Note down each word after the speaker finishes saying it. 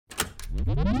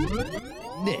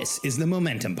This is the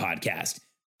Momentum Podcast.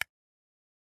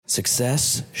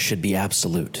 Success should be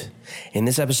absolute. In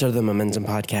this episode of the Momentum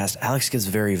Podcast, Alex gets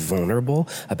very vulnerable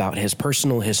about his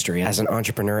personal history as an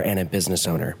entrepreneur and a business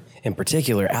owner. In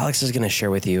particular, Alex is going to share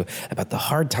with you about the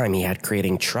hard time he had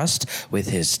creating trust with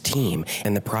his team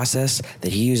and the process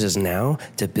that he uses now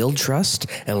to build trust,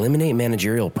 eliminate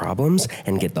managerial problems,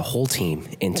 and get the whole team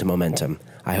into momentum.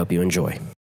 I hope you enjoy.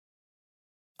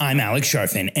 I'm Alex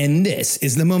Sharfin, and this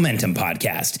is the Momentum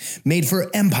Podcast, made for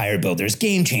empire builders,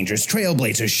 game changers,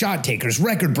 trailblazers, shot takers,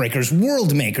 record breakers,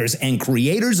 world makers, and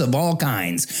creators of all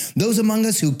kinds. Those among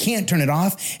us who can't turn it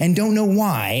off and don't know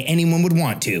why anyone would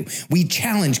want to. We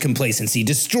challenge complacency,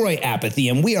 destroy apathy,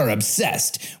 and we are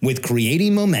obsessed with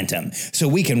creating momentum so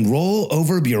we can roll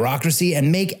over bureaucracy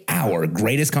and make our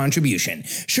greatest contribution.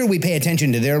 Sure, we pay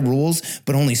attention to their rules,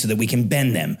 but only so that we can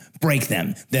bend them, break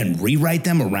them, then rewrite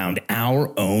them around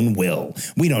our own will.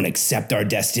 We don't accept our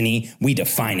destiny, we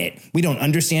define it. We don't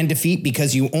understand defeat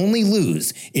because you only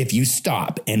lose if you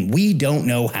stop, and we don't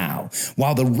know how.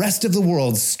 While the rest of the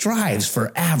world strives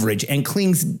for average and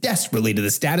clings desperately to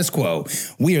the status quo,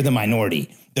 we are the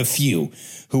minority, the few,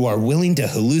 who are willing to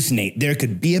hallucinate there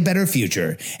could be a better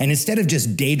future. And instead of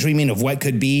just daydreaming of what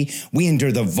could be, we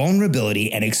endure the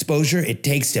vulnerability and exposure it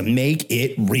takes to make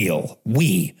it real.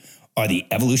 We are the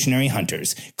evolutionary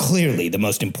hunters, clearly the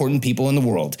most important people in the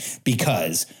world,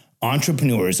 because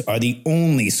entrepreneurs are the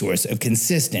only source of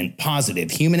consistent,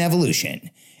 positive human evolution,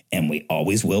 and we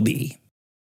always will be.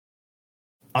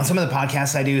 On some of the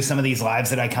podcasts I do, some of these lives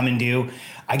that I come and do,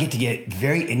 I get to get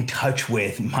very in touch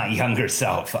with my younger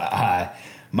self. My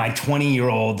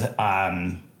 20-year-old,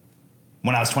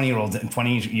 when I was 20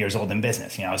 years old in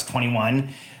business. I was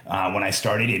 21 when I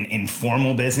started in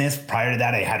formal business. Prior to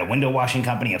that, I had a window washing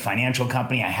company, a financial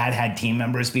company. I had team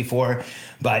members before,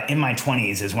 but in my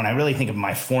 20s is when I really think of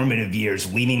my formative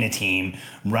years leading a team,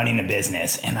 running a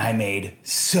business, and I made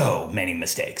so many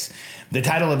mistakes. The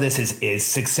title of this is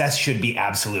Success Should Be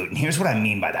Absolute. And here's what I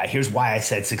mean by that. Here's why I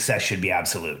said success should be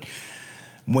absolute.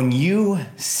 When you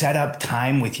set up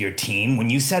time with your team, when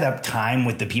you set up time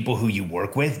with the people who you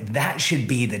work with, that should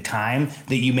be the time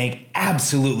that you make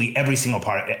absolutely every single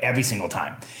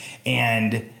time.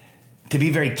 And to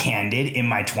be very candid, in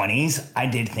my 20s, I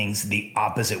did things the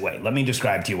opposite way. Let me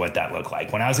describe to you what that looked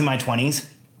like. When I was in my 20s,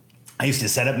 I used to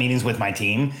set up meetings with my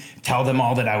team, tell them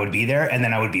all that I would be there, and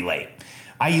then I would be late.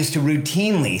 I used to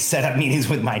routinely set up meetings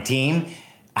with my team.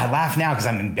 I laugh now because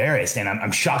I'm embarrassed and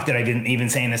I'm shocked that I didn't even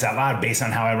saying this out loud based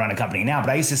on how I run a company now. But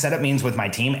I used to set up meetings with my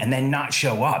team and then not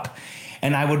show up.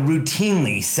 And I would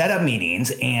routinely set up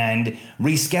meetings and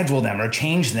reschedule them or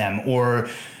change them or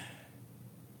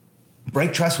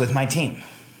break trust with my team.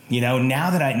 Knowing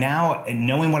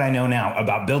what I know now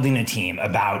about building a team,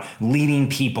 about leading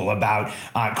people, about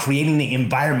creating the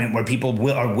environment where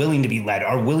people are willing to be led,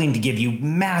 are willing to give you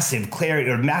massive clarity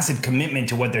or massive commitment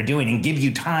to what they're doing and give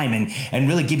you time and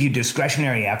really give you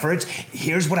discretionary efforts.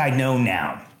 Here's what I know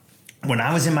now. When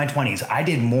I was in my 20s, I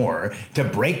did more to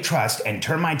break trust and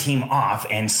turn my team off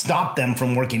and stop them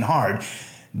from working hard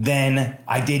than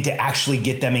I did to actually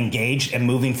get them engaged and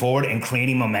moving forward and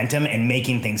creating momentum and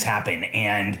making things happen.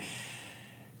 And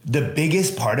the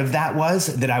biggest part of that was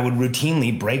that I would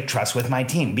routinely break trust with my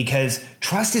team, because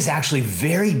trust is actually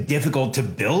very difficult to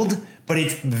build, but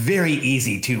it's very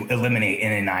easy to eliminate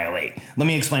and annihilate. Let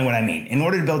me explain what I mean. In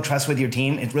order to build trust with your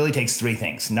team, it really takes three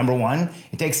things. Number one,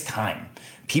 it takes time.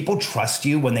 People trust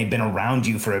you when they've been around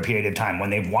you for a period of time, when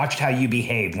they've watched how you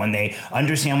behave, when they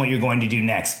understand what you're going to do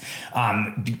next.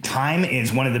 Time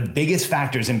is one of the biggest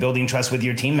factors in building trust with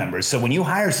your team members. So when you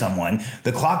hire someone,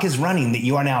 the clock is running that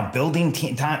you are now building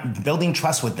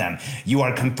trust with them. You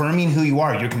are confirming who you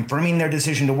are. You're confirming their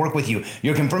decision to work with you.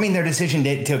 You're confirming their decision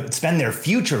to spend their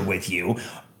future with you.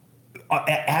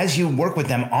 As you work with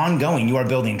them ongoing, you are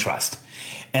building trust.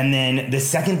 And then the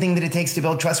second thing that it takes to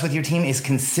build trust with your team is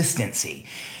consistency.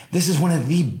 This is one of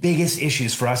the biggest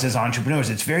issues for us as entrepreneurs.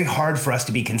 It's very hard for us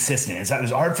to be consistent.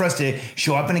 It's hard for us to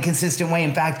show up in a consistent way.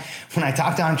 In fact, when I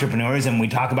talk to entrepreneurs and we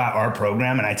talk about our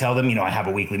program and I tell them, I have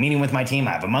a weekly meeting with my team,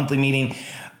 I have a monthly meeting,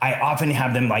 I often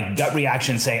have them like gut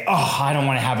reaction say, I don't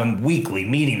want to have a weekly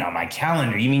meeting on my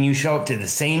calendar. You mean you show up to the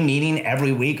same meeting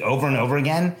every week over and over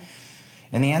again?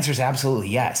 And the answer is absolutely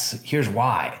yes. Here's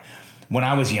why. When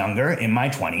I was younger, in my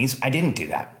 20s, I didn't do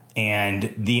that.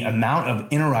 And the amount of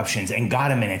interruptions and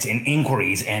gotta minutes and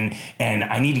inquiries and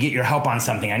I need to get your help on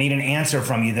something, I need an answer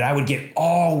from you that I would get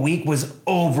all week was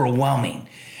overwhelming.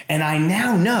 And I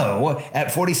now know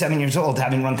at 47 years old,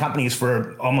 having run companies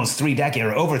for almost 3 decades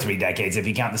or over 3 decades, if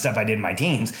you count the stuff I did in my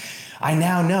teens, I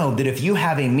now know that if you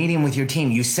have a meeting with your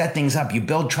team, you set things up, you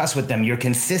build trust with them, you're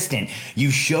consistent,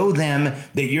 you show them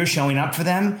that you're showing up for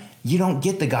them, you don't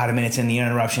get the God minutes and the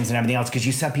interruptions and everything else because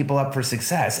you set people up for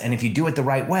success. And if you do it the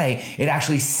right way, it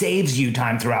actually saves you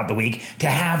time throughout the week to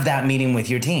have that meeting with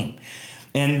your team.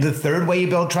 And the third way you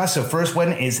build trust, so first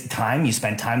one is time. You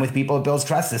spend time with people, it builds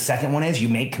trust. The second one is you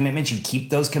make commitments, you keep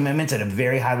those commitments at a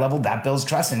very high level, that builds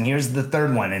trust. And here's the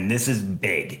third one, and this is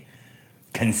big: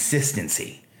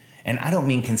 consistency. And I don't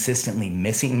mean consistently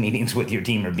missing meetings with your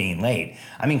team or being late.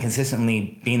 I mean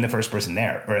consistently being the first person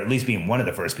there, or at least being one of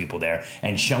the first people there,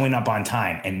 and showing up on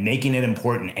time and making it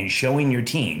important and showing your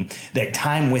team that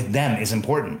time with them is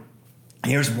important.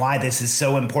 Here's why this is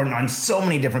so important on so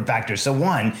many different factors. So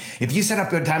one, if you set up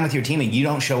good time with your team and you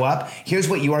don't show up, here's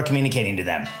what you are communicating to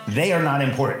them. They are not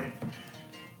important.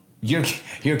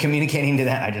 You're communicating to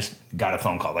that. I just got a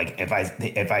phone call. Like if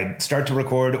I start to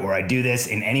record or I do this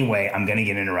in any way, I'm going to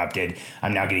get interrupted.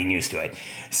 I'm now getting used to it.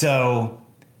 So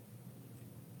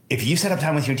if you set up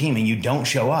time with your team and you don't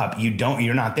show up,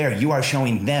 you're not there, you are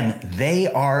showing them they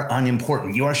are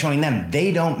unimportant. You are showing them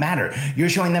they don't matter. You're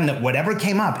showing them that whatever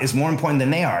came up is more important than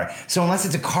they are. So unless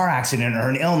it's a car accident or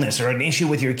an illness or an issue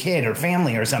with your kid or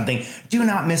family or something, do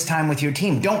not miss time with your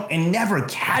team. And never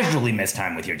casually miss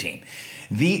time with your team.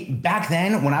 Back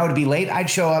then, when I would be late, I'd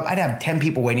show up, I'd have 10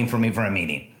 people waiting for me for a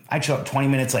meeting. I'd show up 20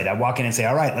 minutes late. I'd walk in and say,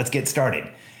 all right, let's get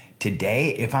started.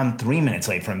 Today, if I'm 3 minutes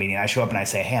late for a meeting, I show up and I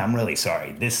say, hey, I'm really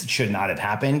sorry. This should not have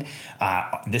happened.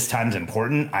 This time's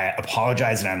important. I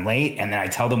apologize that I'm late. And then I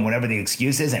tell them whatever the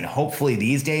excuse is. And hopefully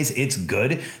these days it's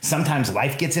good. Sometimes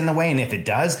life gets in the way. And if it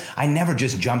does, I never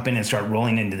just jump in and start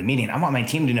rolling into the meeting. I want my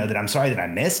team to know that I'm sorry that I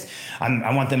missed.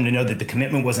 I want them to know that the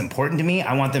commitment was important to me.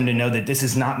 I want them to know that this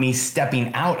is not me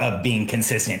stepping out of being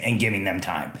consistent and giving them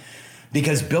time.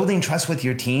 Because building trust with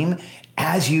your team,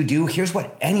 as you do, here's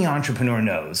what any entrepreneur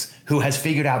knows who has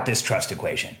figured out this trust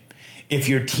equation. If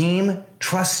your team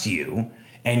trusts you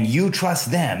and you trust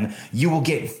them, you will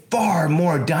get far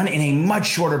more done in a much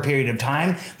shorter period of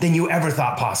time than you ever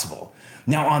thought possible.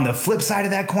 Now, on the flip side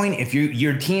of that coin, if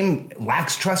your team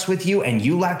lacks trust with you and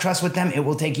you lack trust with them, it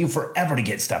will take you forever to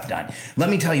get stuff done. Let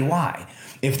me tell you why.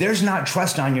 If there's not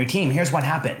trust on your team, here's what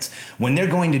happens. When they're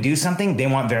going to do something, they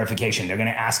want verification. They're going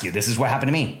to ask you, this is what happened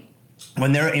to me.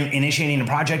 When they're initiating a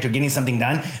project or getting something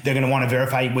done, they're going to want to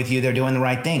verify with you they're doing the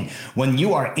right thing. When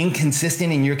you are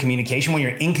inconsistent in your communication, when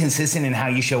you're inconsistent in how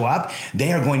you show up,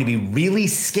 they are going to be really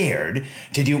scared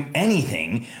to do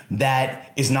anything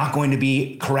that is not going to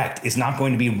be correct, is not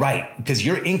going to be right. Because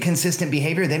your inconsistent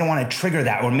behavior, they don't want to trigger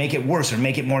that or make it worse or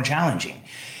make it more challenging.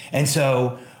 And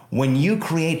so when you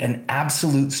create an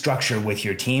absolute structure with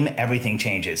your team, everything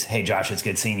changes. Hey, Josh, it's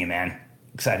good seeing you, man.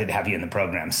 Excited to have you in the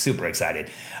program. Super excited.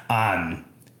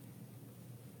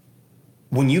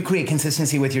 When you create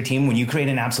consistency with your team, when you create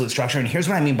an absolute structure, and here's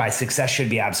what I mean by success should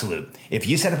be absolute. If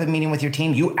you set up a meeting with your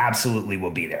team, you absolutely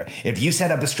will be there. If you set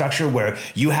up a structure where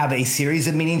you have a series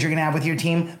of meetings you're going to have with your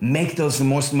team, make those the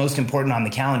most important on the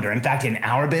calendar. In fact, in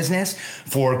our business,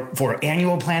 for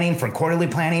annual planning, for quarterly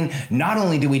planning, not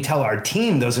only do we tell our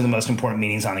team those are the most important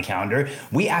meetings on the calendar,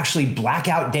 we actually black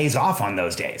out days off on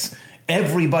those days.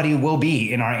 Everybody will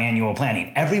be in our annual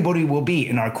planning. Everybody will be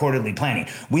in our quarterly planning.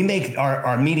 We make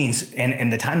our meetings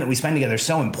and the time that we spend together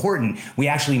so important, we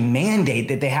actually mandate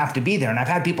that they have to be there. And I've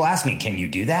had people ask me, can you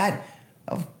do that?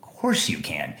 Of course you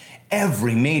can.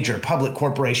 Every major public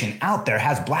corporation out there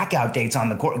has blackout dates on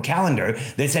the calendar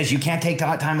that says you can't take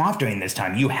time off during this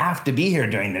time. You have to be here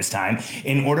during this time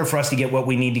in order for us to get what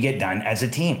we need to get done as a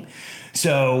team.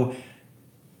 So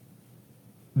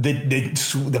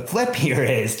the flip here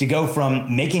is to go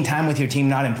from making time with your team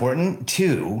not important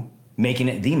to making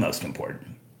it the most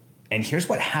important. And here's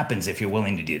what happens if you're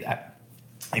willing to do that.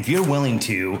 If you're willing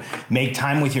to make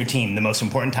time with your team the most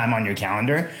important time on your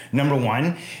calendar, number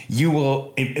one, you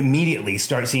will immediately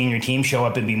start seeing your team show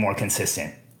up and be more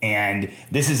consistent. And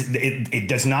this is, it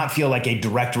does not feel like a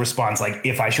direct response. Like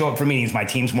if I show up for meetings, my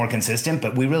team's more consistent,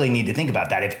 but we really need to think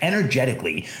about that. If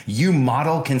energetically you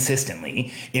model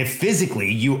consistently, if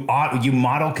physically you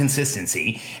model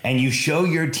consistency and you show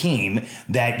your team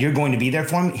that you're going to be there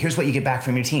for them, here's what you get back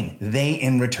from your team. They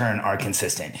in return are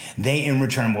consistent. They in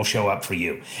return will show up for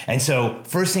you. And so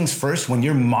first things first, when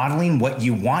you're modeling what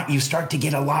you want, you start to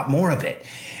get a lot more of it.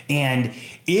 And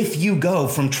if you go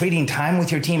from treating time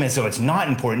with your team as though it's not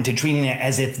important to treating it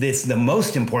as if it's the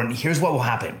most important, here's what will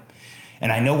happen.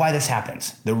 And I know why this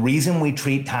happens. The reason we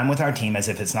treat time with our team as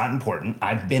if it's not important,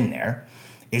 I've been there,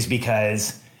 is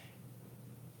because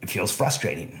feels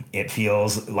frustrating. It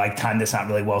feels like time that's not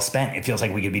really well spent. It feels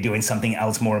like we could be doing something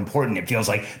else more important. It feels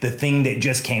like the thing that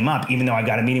just came up, even though I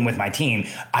got a meeting with my team,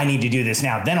 I need to do this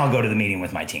now, then I'll go to the meeting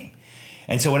with my team.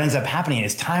 And so what ends up happening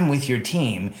is time with your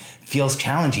team feels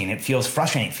challenging. It feels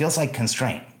frustrating. It feels like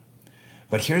constraint.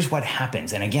 But here's what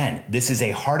happens. And again, this is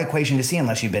a hard equation to see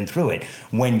unless you've been through it.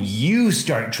 When you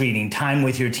start treating time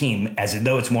with your team as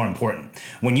though it's more important,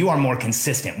 when you are more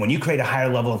consistent, when you create a higher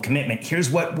level of commitment, here's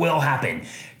what will happen.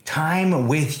 Time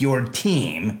with your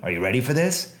team, are you ready for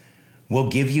this? Will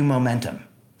give you momentum.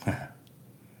 I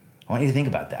want you to think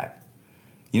about that.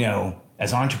 You know,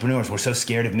 as entrepreneurs, we're so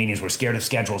scared of meetings. We're scared of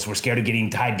schedules. We're scared of getting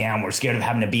tied down. We're scared of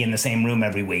having to be in the same room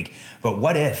every week. But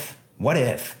what if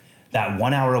that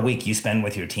 1 hour a week you spend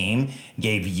with your team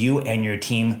gave you and your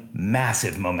team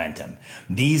massive momentum?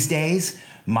 These days,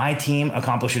 my team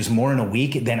accomplishes more in a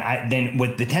week than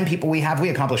with the 10 people we have. We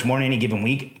accomplish more in any given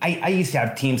week. I used to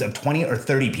have teams of 20 or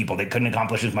 30 people that couldn't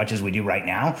accomplish as much as we do right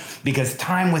now because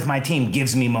time with my team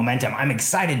gives me momentum. I'm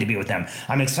excited to be with them.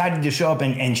 I'm excited to show up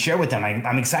and share with them.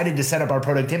 I'm excited to set up our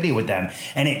productivity with them.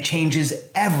 And it changes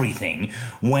everything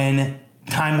when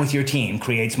time with your team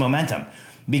creates momentum.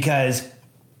 Because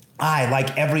I,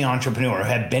 like every entrepreneur,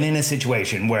 have been in a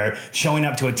situation where showing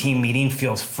up to a team meeting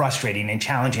feels frustrating and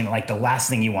challenging, like the last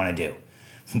thing you want to do.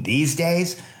 These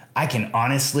days, I can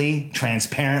honestly,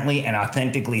 transparently, and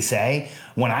authentically say,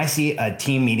 when I see a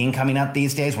team meeting coming up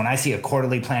these days, when I see a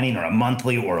quarterly planning or a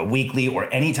monthly or a weekly or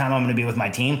any time I'm going to be with my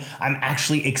team, I'm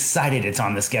actually excited it's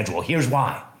on the schedule. Here's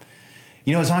why.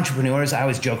 You know, as entrepreneurs, I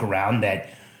always joke around that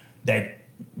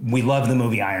we love the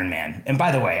movie Iron Man. And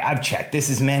by the way, I've checked. This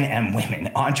is men and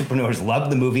women. Entrepreneurs love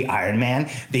the movie Iron Man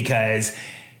because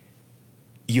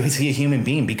you see a human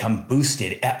being become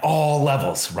boosted at all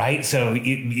levels, right? So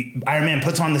Iron Man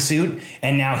puts on the suit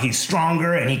and now he's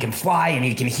stronger and he can fly and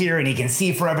he can hear and he can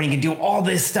see forever and he can do all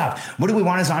this stuff. What do we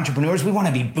want as entrepreneurs? We want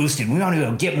to be boosted. We want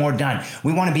to get more done.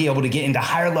 We want to be able to get into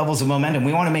higher levels of momentum.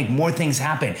 We want to make more things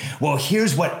happen. Well,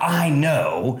 here's what I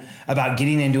know about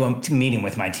getting into a meeting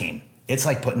with my team. It's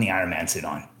like putting the Iron Man suit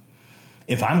on.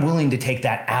 If I'm willing to take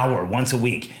that hour once a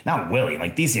week, not willing,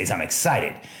 like these days I'm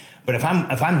excited, but if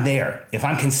I'm there, if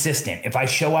I'm consistent, if I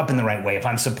show up in the right way, if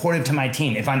I'm supportive to my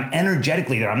team, if I'm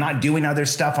energetically there, I'm not doing other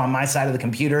stuff on my side of the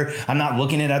computer, I'm not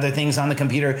looking at other things on the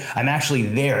computer, I'm actually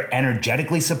there,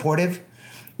 energetically supportive,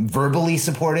 verbally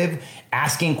supportive,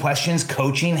 asking questions,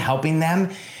 coaching, helping them.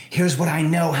 Here's what I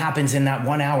know happens in that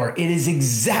 1 hour. It is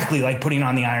exactly like putting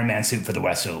on the Iron Man suit for the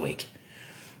rest of the week.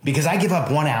 Because I give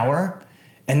up 1 hour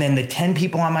and then the 10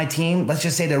 people on my team, let's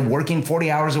just say they're working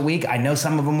 40 hours a week. I know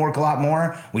some of them work a lot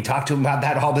more. We talk to them about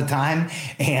that all the time.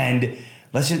 And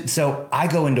so I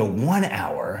go into 1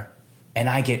 hour and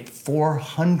I get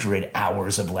 400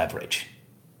 hours of leverage.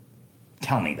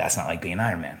 Tell me that's not like being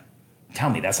Iron Man.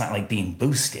 Tell me that's not like being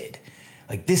boosted.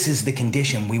 Like this is the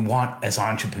condition we want as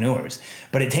entrepreneurs.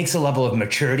 But it takes a level of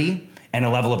maturity and a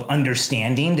level of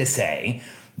understanding to say,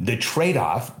 the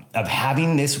trade-off of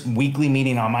having this weekly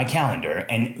meeting on my calendar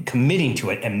and committing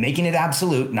to it and making it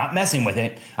absolute, not messing with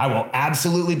it. I will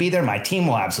absolutely be there. My team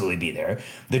will absolutely be there.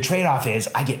 The trade-off is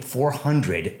I get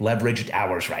 400 leveraged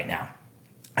hours right now.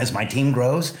 As my team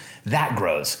grows, that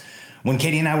grows. When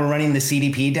Katie and I were running the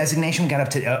CDP designation, we got up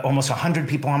to almost 100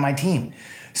 people on my team.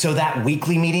 So that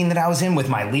weekly meeting that I was in with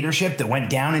my leadership that went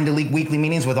down into weekly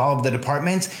meetings with all of the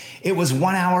departments, it was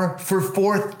 1 hour for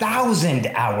 4,000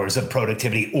 hours of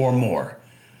productivity or more.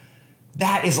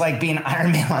 That is like being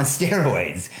Iron Man on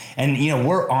steroids. And, you know,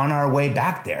 we're on our way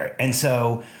back there. And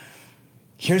so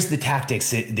here's the tactics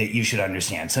that you should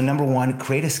understand. So number one,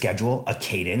 create a schedule, a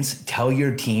cadence. Tell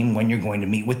your team when you're going to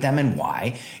meet with them and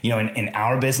why. You know, in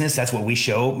our business, that's what we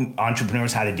show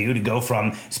entrepreneurs how to do, to go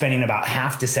from spending about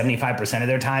half to 75% of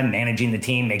their time managing the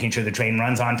team, making sure the train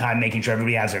runs on time, making sure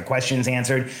everybody has their questions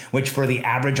answered, which for the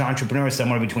average entrepreneur is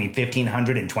somewhere between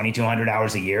 1,500 and 2,200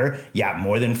 hours a year. Yeah,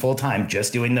 more than full time,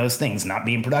 just doing those things, not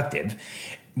being productive.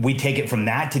 We take it from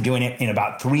that to doing it in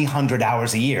about 300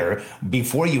 hours a year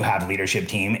before you have leadership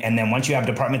team. And then once you have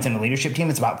departments in the leadership team,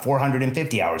 it's about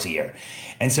 450 hours a year.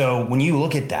 And so when you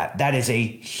look at that, that is a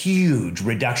huge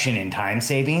reduction in time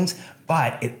savings,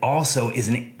 but it also is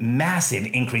a massive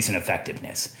increase in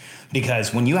effectiveness.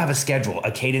 Because when you have a schedule,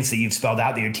 a cadence that you've spelled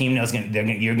out that your team knows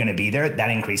you're going to be there, that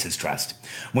increases trust.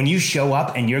 When you show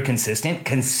up and you're consistent,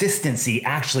 consistency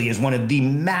actually is one of the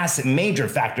massive, major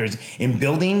factors in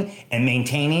building and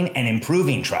maintaining and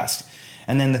improving trust.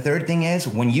 And then the third thing is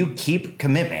when you keep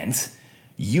commitments,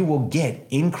 you will get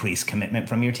increased commitment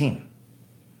from your team.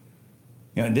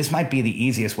 You know, this might be the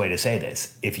easiest way to say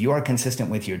this. If you are consistent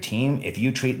with your team, if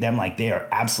you treat them like they are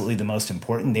absolutely the most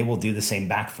important, they will do the same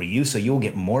back for you. So you'll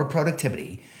get more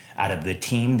productivity out of the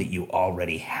team that you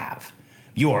already have.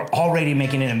 You are already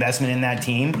making an investment in that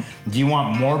team. Do you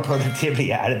want more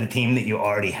productivity out of the team that you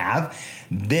already have?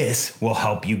 This will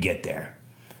help you get there.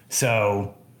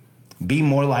 So be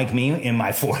more like me in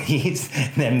my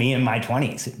 40s than me in my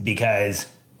 20s, because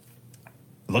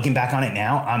looking back on it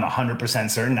now, I'm 100%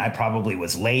 certain I probably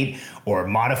was late or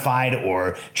modified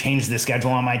or changed the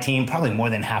schedule on my team probably more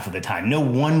than half of the time. No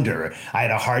wonder I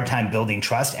had a hard time building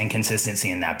trust and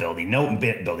consistency in that building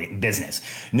business.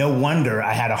 No wonder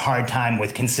I had a hard time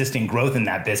with consistent growth in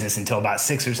that business until about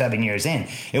 6 or 7 years in.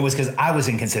 It was because I was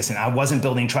inconsistent. I wasn't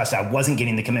building trust. I wasn't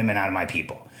getting the commitment out of my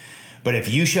people. But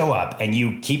if you show up and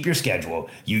you keep your schedule,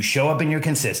 you show up and you're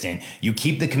consistent, you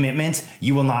keep the commitments,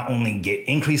 you will not only get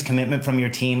increased commitment from your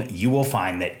team, you will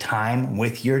find that time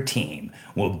with your team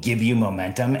will give you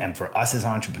momentum. And for us as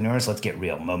entrepreneurs, let's get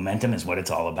real. Momentum is what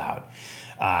it's all about.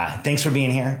 Thanks for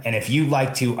being here. And if you'd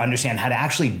like to understand how to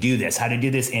actually do this, how to do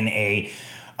this in a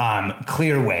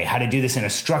clear way, how to do this in a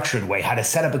structured way, how to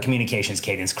set up a communications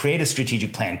cadence, create a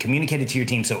strategic plan, communicate it to your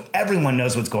team so everyone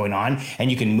knows what's going on and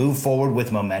you can move forward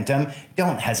with momentum,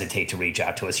 don't hesitate to reach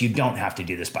out to us. You don't have to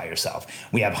do this by yourself.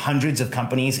 We have hundreds of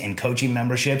companies and coaching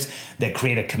memberships that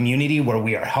create a community where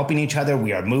we are helping each other,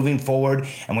 we are moving forward,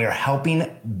 and we are helping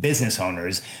business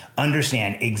owners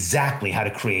understand exactly how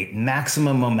to create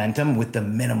maximum momentum with the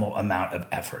minimal amount of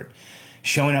effort.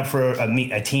 Showing up for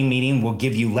a team meeting will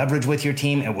give you leverage with your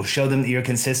team. It will show them that you're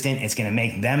consistent. It's going to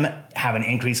make them have an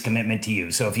increased commitment to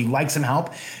you. So if you'd like some help,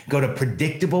 go to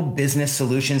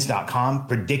predictablebusinesssolutions.com,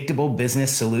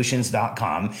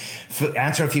 predictablebusinesssolutions.com.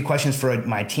 Answer a few questions for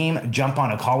my team, jump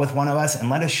on a call with one of us,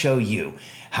 and let us show you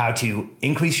how to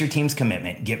increase your team's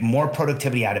commitment, get more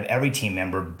productivity out of every team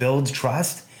member, build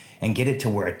trust, and get it to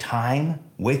where time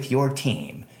with your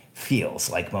team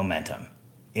feels like momentum.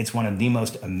 It's one of the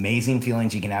most amazing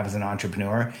feelings you can have as an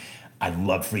entrepreneur. I'd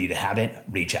love for you to have it.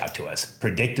 Reach out to us.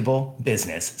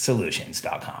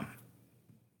 predictablebusinesssolutions.com.